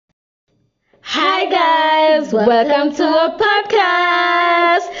Hi guys, welcome to our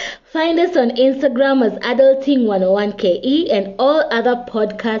podcast. Find us on Instagram as Adulting101KE and all other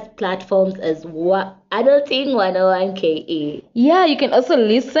podcast platforms as Adulting101KE. Yeah, you can also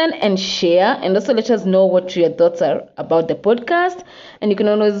listen and share and also let us know what your thoughts are about the podcast. And you can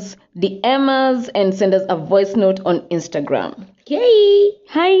always DM us and send us a voice note on Instagram. Yay!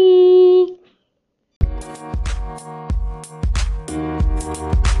 Hi!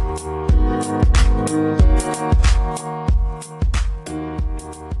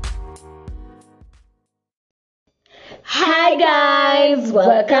 Hi guys,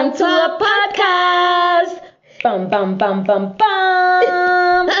 welcome to our podcast. Bam, bam, bam, bam,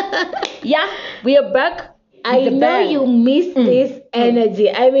 bam. Yeah, we are back. I with the know bang. you miss this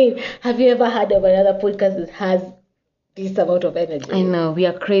energy. I mean, have you ever heard of another podcast that has this amount of energy? I know, we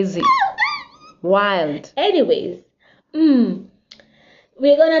are crazy. Wild. Anyways,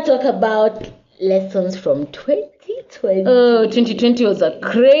 we're gonna talk about lessons from 2020. Oh, 2020 was a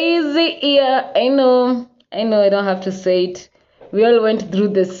crazy year. I know, I don't have to say it. We all went through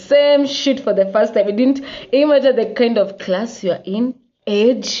the same shit for the first time. It didn't even matter the kind of class you're in,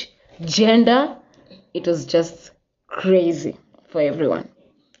 age, gender. It was just crazy for everyone.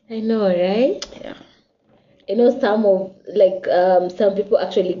 I know, right? Yeah. You know, some people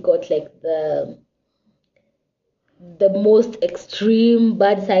actually got like the most extreme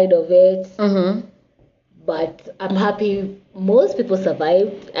bad side of it. Mm-hmm. But I'm happy most people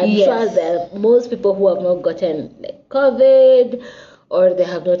survived. I'm Yes. sure there are most people who have not gotten like COVID or they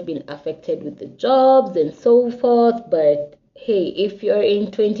have not been affected with the jobs and so forth. But hey, if you're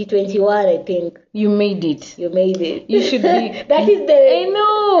in 2021, I think You made it. you made it. You should be. That is I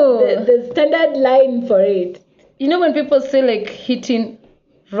know. the standard line for it. You know when people say like hitting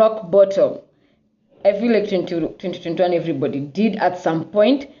rock bottom, I feel like 2021 everybody did at some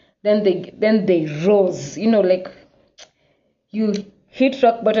point. Then they rose. You know, like you hit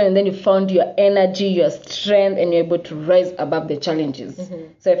rock bottom and then you found your energy, your strength, and you're able to rise above the challenges.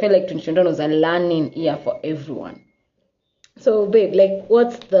 Mm-hmm. So I feel like 2021 was a learning year for everyone. So babe, like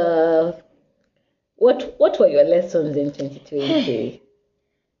what were your lessons in 2020?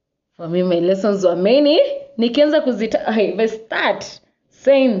 For me, my lessons were many. Nikianza kuzita, if I start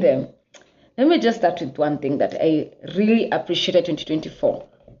saying them, let me just start with one thing that I really appreciated 2024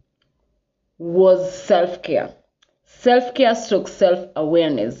 was self-care. Self-care stroke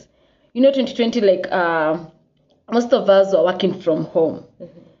self-awareness. You know, 2020, like most of us were working from home.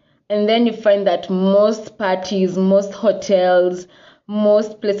 Mm-hmm. And then you find that most parties, most hotels,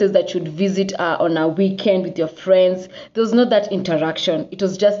 most places that you'd visit are on a weekend with your friends. There was not that interaction. It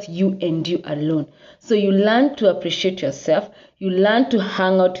was just you and you alone. So you learn to appreciate yourself. You learn to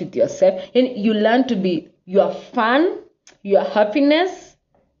hang out with yourself. And you learn to be your fun, your happiness,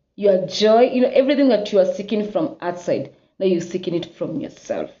 your joy, you know, everything that you are seeking from outside. Now you're seeking it from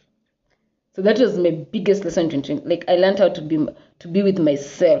yourself. So that was my biggest lesson in 2020. Like I learned how to be with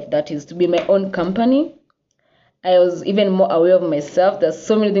myself. That is to be my own company. I was even more aware of myself. There's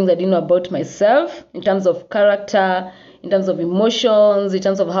so many things I didn't know about myself in terms of character, in terms of emotions, in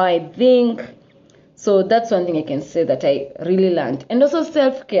terms of how I think. So that's one thing I can say that I really learned. And also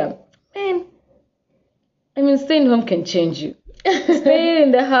self-care. Man, I mean, staying home can change you. Staying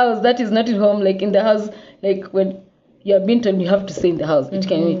in the house, that is not at home. Like in the house, like when you have been told you have to stay in the house, it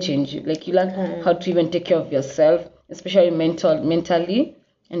can really change you. Like you learn how to even take care of yourself, especially mentally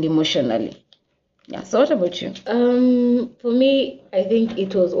and emotionally. Yeah. So what about you? For me, I think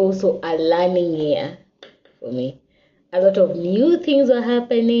it was also a learning year for me. A lot of new things were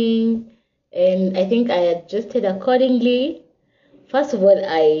happening, and I think I adjusted accordingly. First of all,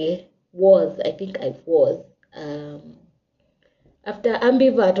 I was. After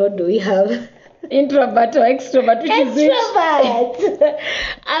ambivert, what do we have? Introvert or extrovert? Which is it? Extrovert.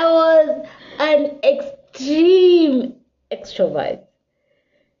 I was an extreme extrovert.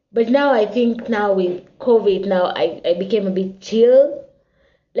 But now I think now with COVID, now I became a bit chill.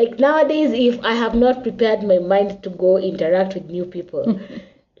 Like nowadays, if I have not prepared my mind to go interact with new people,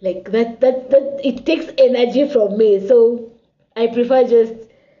 like that it takes energy from me. So I prefer just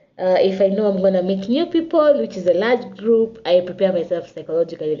if I know I'm gonna meet new people, which is a large group, I prepare myself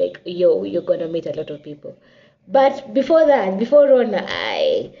psychologically. Like you're gonna meet a lot of people. But before Rona,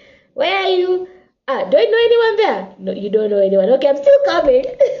 where are you? Do I know anyone there? No, you don't know anyone. Okay, I'm still coming.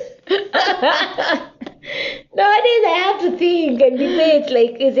 Nowadays, I have to think and debate.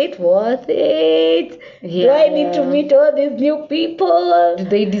 Like, is it worth it? Do I need to meet all these new people? Do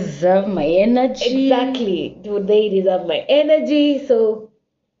they deserve my energy? Exactly. Do they deserve my energy? So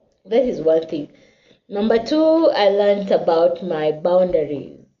that is one thing. Number two, I learned about my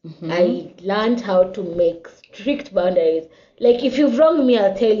boundaries. I learned how to make strict boundaries. Like if you've wronged me,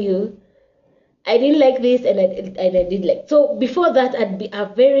 I'll tell you I didn't like this and I did like. So before that, I'd be a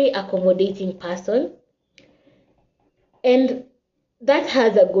very accommodating person, and that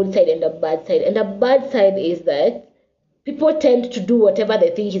has a good side and a bad side. And the bad side is that people tend to do whatever they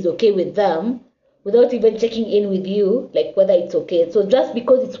think is okay with them without even checking in with you, like whether it's okay. So just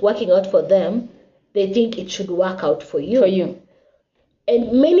because it's working out for them, they think it should work out for you. For you.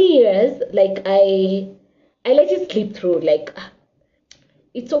 And many years, like I let it slip through, like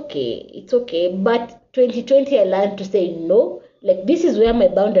it's okay. But 2020, I learned to say no. Like this is where my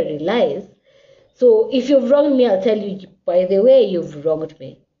boundary lies. So if you've wronged me, I'll tell you, by the way, you've wronged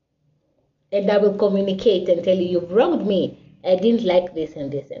me. And I will communicate and tell you, you've wronged me. I didn't like this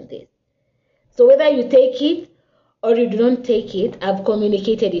and this and this. So whether you take it or you don't take it, I've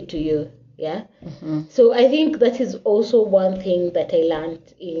communicated it to you. Yeah. So I think that is also one thing that I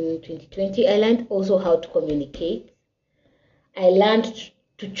learned in 2020. I learned also how to communicate. I learned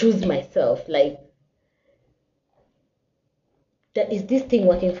to choose myself. Like, is this thing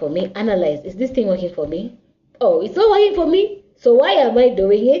working for me? Analyze, is this thing working for me? Oh, it's not working for me. So why am I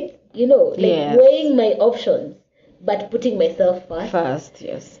doing it? Yes. Weighing my options, but putting myself first.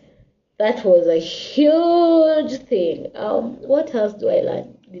 Yes. That was a huge thing. What else did I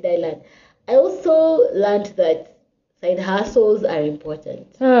learn? I also learned that side hustles are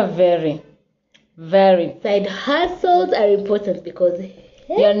important. Very, very. Side hustles are important because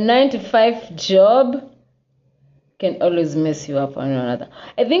your 9 to 5 job can always mess you up on another.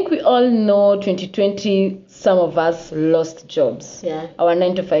 I think we all know 2020, some of us lost jobs. Yeah. Our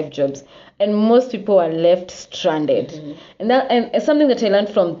 9 to 5 jobs. And most people are left stranded. And something that I learned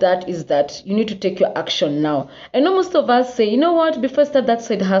from that is that you need to take your action now. I know most of us say, you know what, before I start that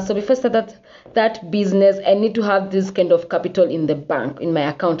side hustle, before I start that business, I need to have this kind of capital in the bank, in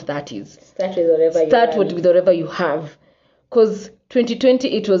my account, that is. Start with whatever you have. Because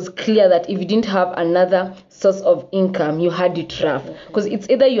 2020, it was clear that if you didn't have another source of income, you had it rough. Because it's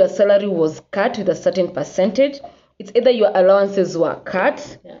either your salary was cut with a certain percentage, it's either your allowances were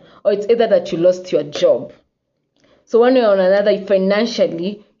cut, or it's either that you lost your job. So one way or another,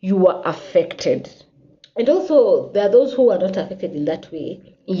 financially, you were affected. And also, there are those who are not affected in that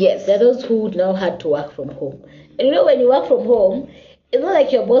way. Yes. There are those who now had to work from home. And when you work from home, it's not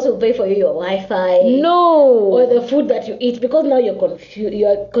like your boss will pay for you your Wi-Fi. No. Or the food that you eat, because now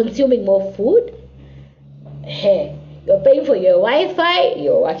you're consuming more food. Hey, you're paying for your Wi-Fi,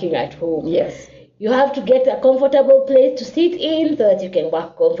 you're working at home. Yes. You have to get a comfortable place to sit in so that you can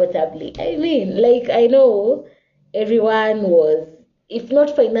work comfortably. I mean, I know everyone was, if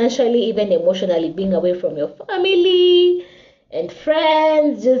not financially, even emotionally, being away from your family and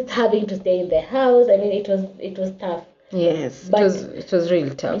friends, just having to stay in the house. I mean, it was tough. Yes, it was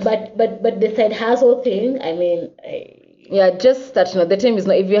really tough. But the side hustle thing, I mean, just that the time is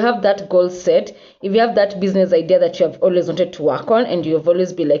not. If you have that goal set, if you have that business idea that you have always wanted to work on, and you have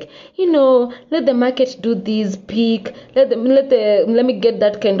always been like, let the market do this peak, let me get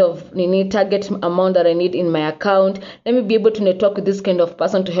that kind of target amount that I need in my account. Let me be able to network with this kind of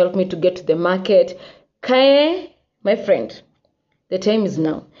person to help me to get to the market. My friend, the time is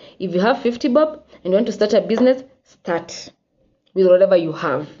now. If you have 50 bob and you want to start a business, start with whatever you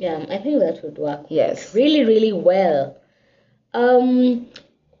have. Yeah, I think that would work. Yes. Really, really well.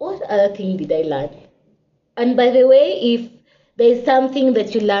 What other thing did I learn? And by the way, if there's something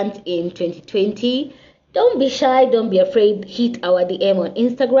that you learned in 2020, don't be shy, don't be afraid. Hit our DM on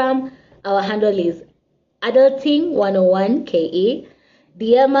Instagram. Our handle is adulting101ke.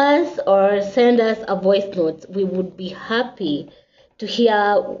 DM us or send us a voice note. We would be happy to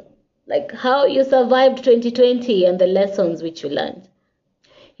hear how you survived 2020 and the lessons which you learned.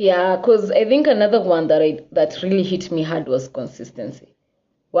 Yeah, because I think another one that really hit me hard was consistency.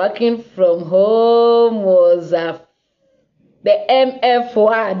 Working from home was the MF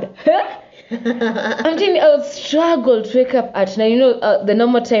word. I'm telling you, I would struggle to wake up at 9. The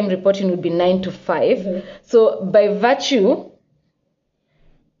normal time reporting would be 9 to 5. Mm-hmm. So by virtue,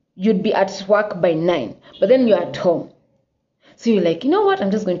 you'd be at work by 9, but then you're at home. So you're like, you know what? I'm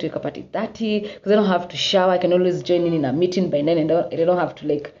just going to wake up at 8:30 because I don't have to shower. I can always join in a meeting by 9 and I don't have to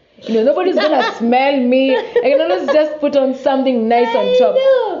nobody's going to smell me. I can always just put on something nice on top.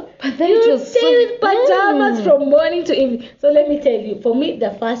 Know. But then it was stay with pajamas from morning to evening. So let me tell you, for me,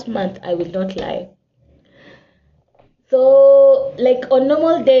 the first month, I will not lie. So on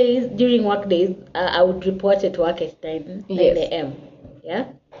normal days, during work days, I would report at work at 9 a.m.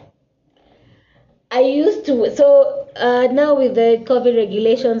 Yeah. I used to, now with the COVID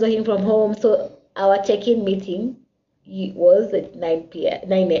regulations, working from home, so our check-in meeting it was at 9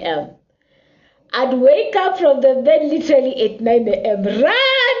 a.m. I'd wake up from the bed literally at 9 a.m.,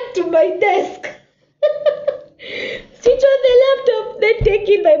 run to my desk, switch on the laptop, then take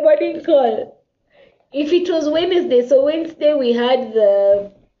in my morning call. If it was Wednesday, so Wednesday we had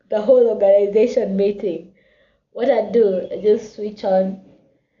the whole organization meeting. What I'd do, I just switch on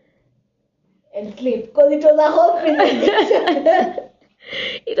and sleep because it was a whole presentation.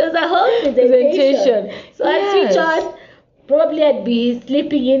 It was a whole presentation. So I'd switch on. Probably I'd be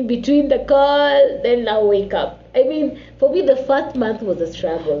sleeping in between the call, then I'll wake up. I mean, for me, the first month was a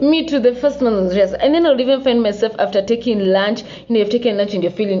struggle. Me too, the first month was just, and then I'll even find myself after taking lunch, you've taken lunch and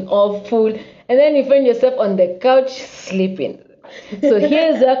you're feeling awful, and then you find yourself on the couch sleeping. So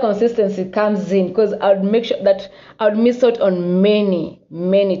here's where consistency comes in, because I would make sure that I would miss out on many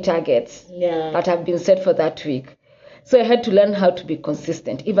targets that have been set for that week. So I had to learn how to be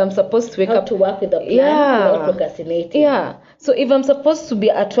consistent. If I'm supposed to wake up to work with a plan without procrastinating. Yeah. So if I'm supposed to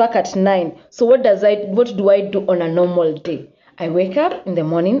be at work at 9, so what do I do on a normal day? I wake up in the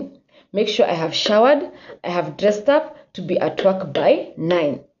morning, make sure I have showered, I have dressed up to be at work by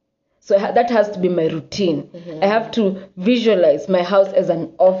 9. So that has to be my routine. I have to visualize my house as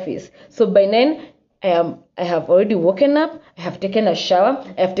an office. So by 9, I have already woken up, I have taken a shower,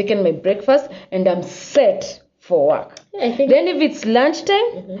 I have taken my breakfast, and I'm set for work. I think then if it's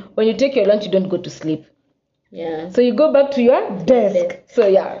lunchtime, when you take your lunch, you don't go to sleep. Yeah. So you go back to your desk. So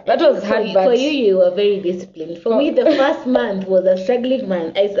yeah, that was hard. For you were very disciplined. For me, the first month was a struggling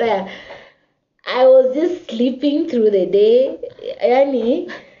month. I swear, I was just sleeping through the day. Annie,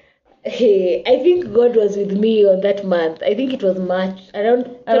 I think God was with me on that month. I think it was March, around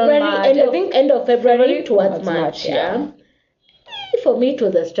February, March. End of February towards March. Yeah. For me, it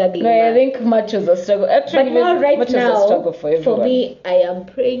was a struggle. No, I think March was a struggle. Actually, but now, right March now, was a struggle for everyone. For me, I am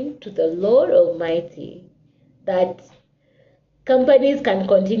praying to the Lord Almighty that companies can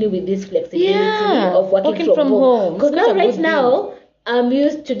continue with this flexibility of working from home. Because now, right now, I'm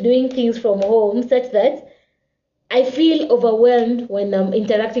used to doing things from home such that I feel overwhelmed when I'm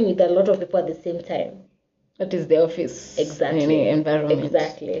interacting with a lot of people at the same time. That is the office environment.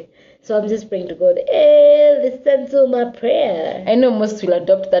 Exactly. So I'm just praying to God, listen to my prayer. I know most will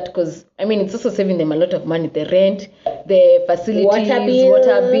adopt that because, it's also saving them a lot of money. The rent, the facilities,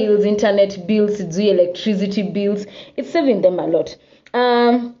 water bills, internet bills, electricity bills. It's saving them a lot.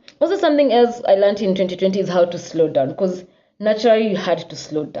 Also, something else I learned in 2020 is how to slow down, because naturally you had to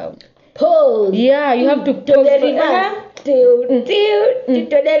slow down. Pause. Yeah, you have to pause. To the reverse. To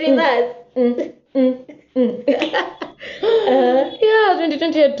the reverse. Yeah,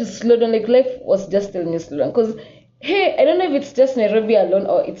 2020 had to slow down. Like, life was just telling me slow down. Because, hey, I don't know if it's just Nairobi alone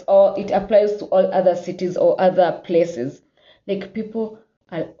or it applies to all other cities or other places. Like, people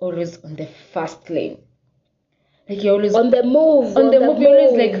are always on the fast lane. Like, you're always on the move. You're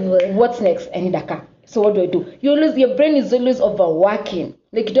always like, what's next? I need a car. So what do I do? Your brain is always overworking.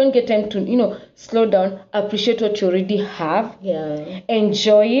 Like, you don't get time to, slow down, appreciate what you already have. Yeah.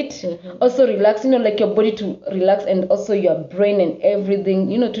 Enjoy it. Also relax, like your body to relax, and also your brain and everything,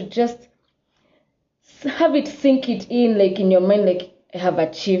 to just have it sink it in, like in your mind, like, I have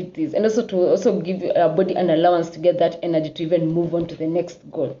achieved this. And also to give your body an allowance to get that energy to even move on to the next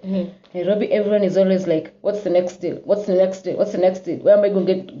goal. Nairobi, everyone is always like, what's the next deal? What's the next deal? What's the next deal? Where am I going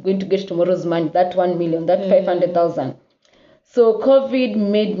to get tomorrow's money? That 1 million, that 500,000. So COVID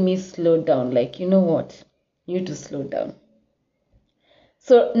made me slow down. Like, you know what? You need to slow down.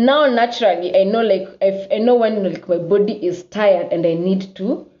 So now naturally, I know, like, I know when, like, my body is tired and I need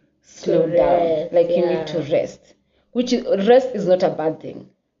to slow down. Like, you need to rest. Rest is not a bad thing.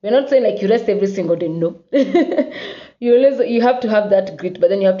 We're not saying like you rest every single day. No. You have to have that grit, but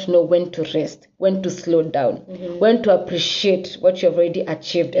then you have to know when to rest, when to slow down, when to appreciate what you've already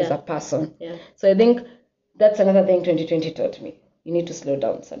achieved as a person. Yeah. So I think that's another thing 2020 taught me. You need to slow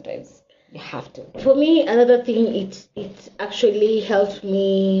down sometimes. You have to. For me, another thing, it actually helped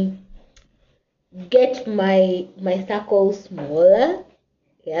me get my circle smaller.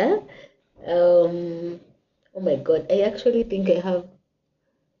 Yeah. Oh my God, I actually think I have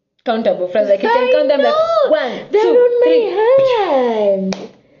countable friends. Like, you can count them like 1, 2, 3.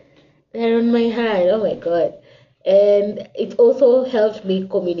 They're on my hand. Oh my God. And it also helped me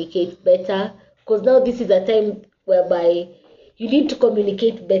communicate better, because now this is a time whereby you need to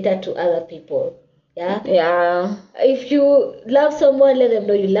communicate better to other people. Yeah. If you love someone, let them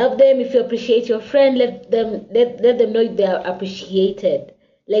know you love them. If you appreciate your friend, let them know they are appreciated.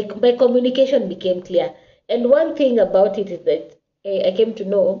 Like, my communication became clear. And one thing about it is that I came to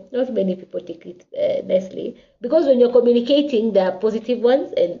know not many people take it nicely, because when you're communicating, there are positive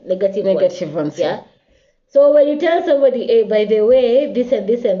ones and negative ones. Yeah. So when you tell somebody, hey, by the way, this and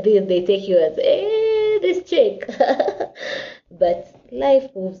this and this, they take you as, hey, this chick. But life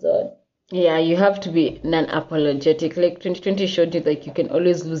moves on. Yeah, you have to be non-apologetic. Like 2020 showed you that you can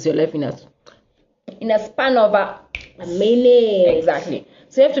always lose your life in a span of a minute. Exactly.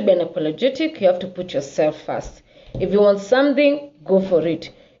 So you have to be unapologetic. You have to put yourself first. If you want something, go for it.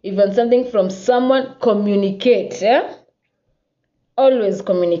 If you want something from someone, communicate. Yeah? Always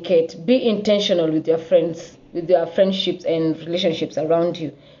communicate. Be intentional with your friends, with your friendships and relationships around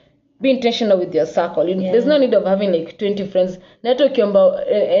you. Be intentional with your circle. There's no need of having like 20 friends. Not talking about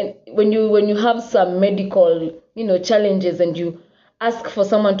and when you have some medical, challenges and you ask for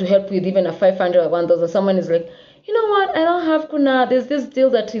someone to help with even a 500 or 1,000. Someone is like, you know what? I don't have kuna. There's this deal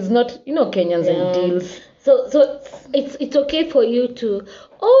that is not, Kenyans and deals. So it's okay for you to,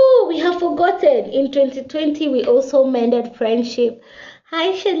 we have forgotten. In 2020, we also mended friendship.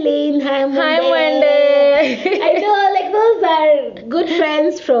 Hi, Shalene. Hi, Mwende. Hi, Mwende. I know, like, those are good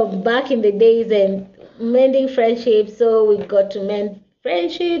friends from back in the days and mending friendships. So we got to mend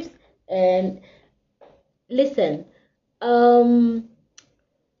friendships. And listen,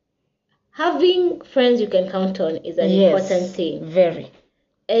 having friends you can count on is an important thing. Very.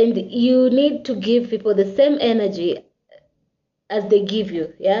 And you need to give people the same energy as they give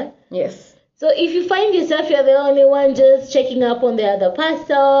you, yeah? Yes. So if you find yourself you're the only one just checking up on the other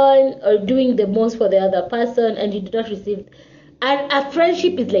person or doing the most for the other person and you do not receive, and a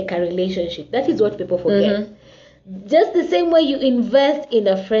friendship is like a relationship. That is what people forget. Just the same way you invest in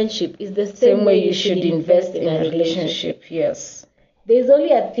a friendship is the same way you should invest in a relationship. Yes. There's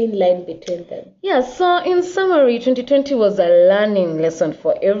only a thin line between them. Yeah, so in summary, 2020 was a learning lesson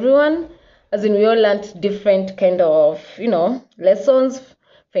for everyone. As in, we all learned different kind of, lessons,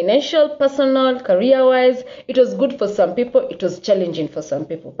 financial, personal, career-wise. It was good for some people. It was challenging for some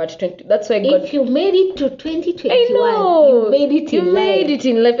people. But that's why God... If you made it to 2021, I know. You made it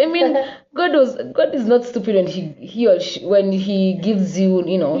in life. I mean, God is not stupid when he or she, when he gives you,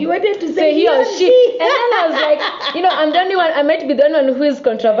 You wanted to say he or she. And then I was like, I'm the only one, I might be the only one who is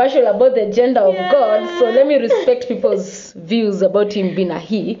controversial about the gender of God. So let me respect people's views about him being a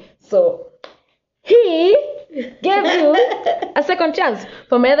he. So he gave you a second chance.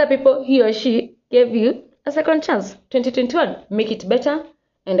 For my other people, he or she gave you a second chance. 2021, make it better.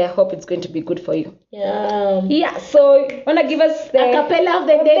 And I hope it's going to be good for you. Yeah. So wanna give us the acapella of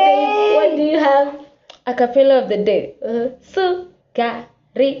the day? What do you have? Acapella of the day.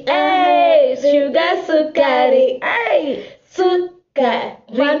 Sukari, ay, sugar sukari, ay, sukari.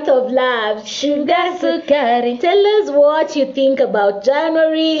 Month of love, sugar sukari. Tell us what you think about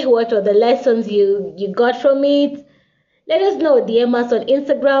January. What are the lessons you got from it? Let us know. DM us on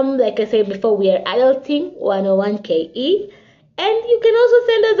Instagram. Like I said before, we are adulting 101KE. And you can also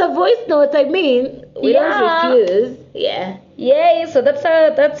send us a voice note. I mean, we don't refuse. Yeah. Yay. So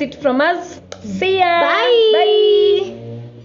that's it from us. See ya.